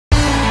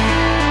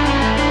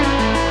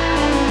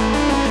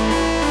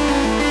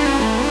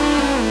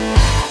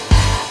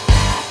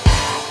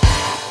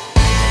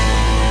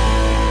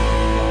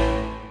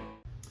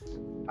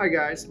Hi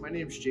guys, my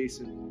name is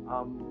Jason.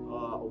 I'm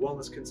a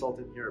wellness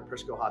consultant here at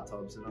Prisco Hot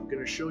Tubs, and I'm going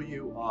to show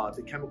you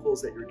the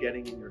chemicals that you're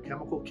getting in your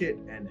chemical kit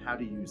and how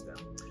to use them.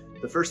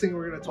 The first thing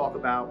we're going to talk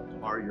about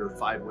are your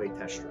 5-way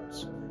test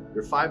strips.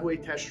 Your 5-way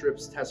test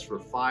strips test for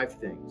 5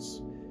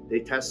 things. They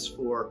test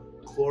for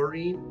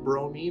chlorine,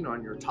 bromine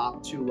on your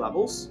top 2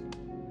 levels.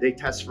 They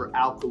test for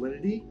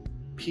alkalinity,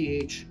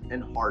 pH,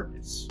 and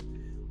hardness.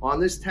 On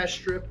this test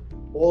strip,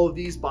 all of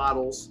these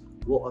bottles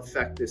will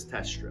affect this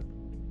test strip.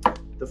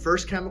 The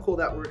first chemical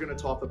that we're going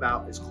to talk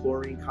about is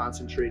chlorine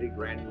concentrated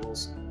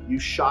granules. You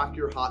shock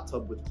your hot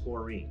tub with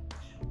chlorine.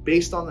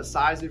 Based on the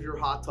size of your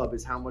hot tub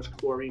is how much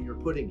chlorine you're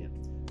putting in.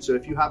 So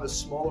if you have a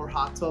smaller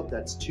hot tub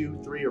that's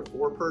 2, 3, or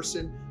 4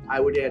 person, I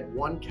would add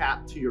 1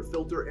 cap to your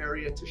filter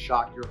area to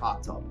shock your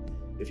hot tub.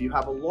 If you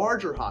have a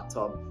larger hot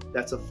tub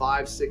that's a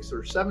 5, 6,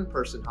 or 7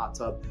 person hot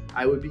tub,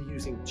 I would be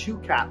using 2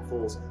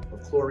 capfuls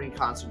of chlorine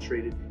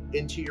concentrated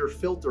into your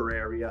filter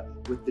area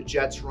with the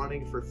jets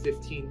running for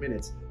 15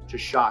 minutes to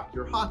shock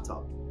your hot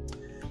tub.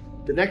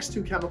 The next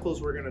 2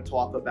 chemicals we're going to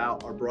talk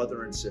about are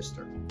brother and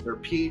sister. They're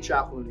pH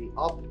alkalinity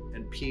up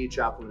and pH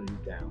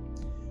alkalinity down.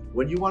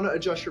 When you want to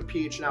adjust your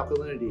pH and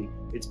alkalinity,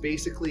 it's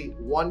basically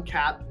 1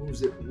 cap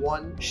moves it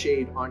 1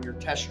 shade on your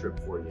test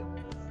strip for you.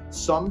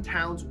 Some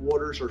towns'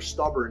 waters are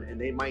stubborn and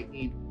they might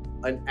need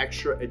an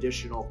extra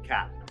additional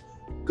cap.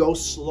 Go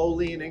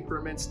slowly in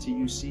increments till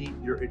you see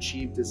your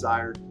achieved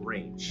desired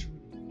range.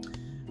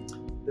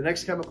 The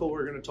next chemical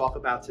we're going to talk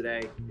about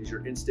today is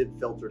your instant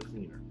filter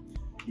cleaner.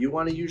 You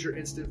want to use your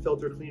instant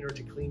filter cleaner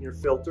to clean your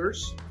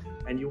filters,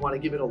 and you want to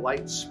give it a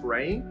light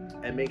spraying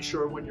and make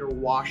sure when you're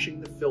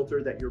washing the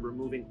filter that you're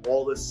removing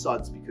all the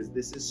suds, because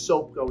this is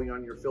soap going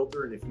on your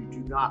filter, and if you do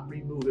not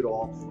remove it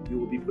all, you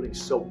will be putting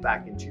soap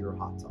back into your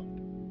hot tub.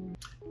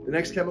 The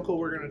next chemical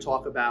we're going to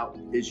talk about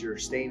is your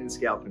stain and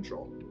scale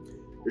control.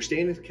 Your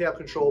stain and scale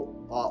control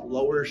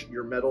lowers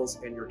your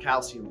metals and your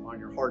calcium on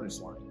your hardness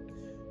line.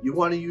 You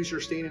want to use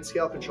your stain and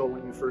scale control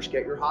when you first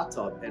get your hot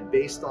tub, and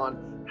based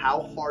on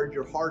how hard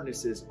your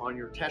hardness is on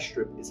your test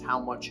strip is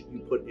how much you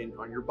put in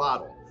on your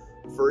bottle.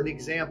 For an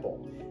example,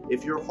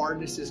 if your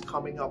hardness is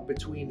coming up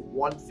between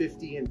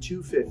 150 and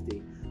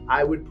 250,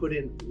 I would put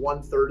in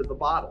 1/3 of the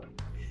bottle.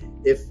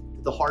 If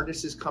the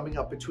hardness is coming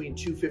up between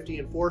 250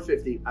 and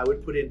 450, I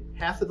would put in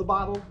half of the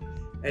bottle.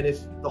 And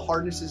if the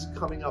hardness is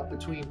coming up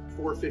between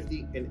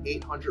 450 and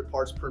 800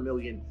 parts per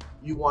million,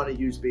 you want to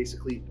use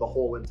basically the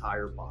whole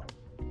entire bottle.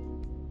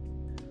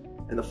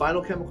 And the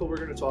final chemical we're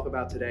going to talk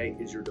about today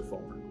is your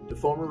defoamer.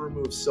 Defoamer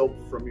removes soap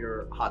from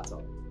your hot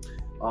tub.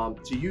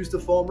 To use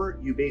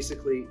defoamer, you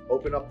basically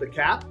open up the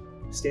cap,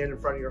 stand in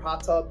front of your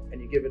hot tub,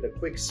 and you give it a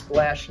quick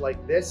splash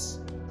like this.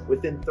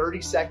 Within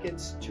 30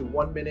 seconds to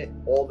 1 minute,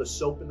 all the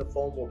soap and the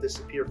foam will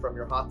disappear from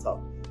your hot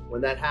tub.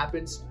 When that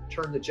happens,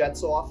 turn the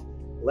jets off,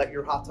 let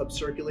your hot tub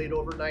circulate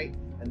overnight,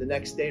 and the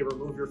next day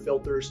remove your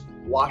filters,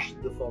 wash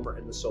the defoamer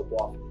and the soap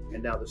off,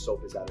 and now the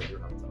soap is out of your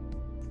hot tub.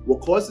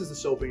 What causes the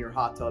soap in your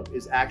hot tub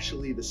is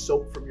actually the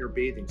soap from your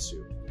bathing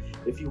suit.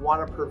 If you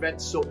want to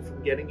prevent soap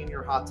from getting in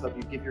your hot tub,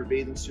 you give your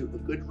bathing suit a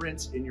good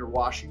rinse in your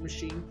washing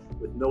machine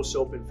with no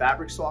soap and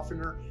fabric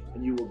softener,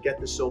 and you will get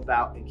the soap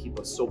out and keep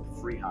a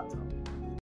soap-free hot tub.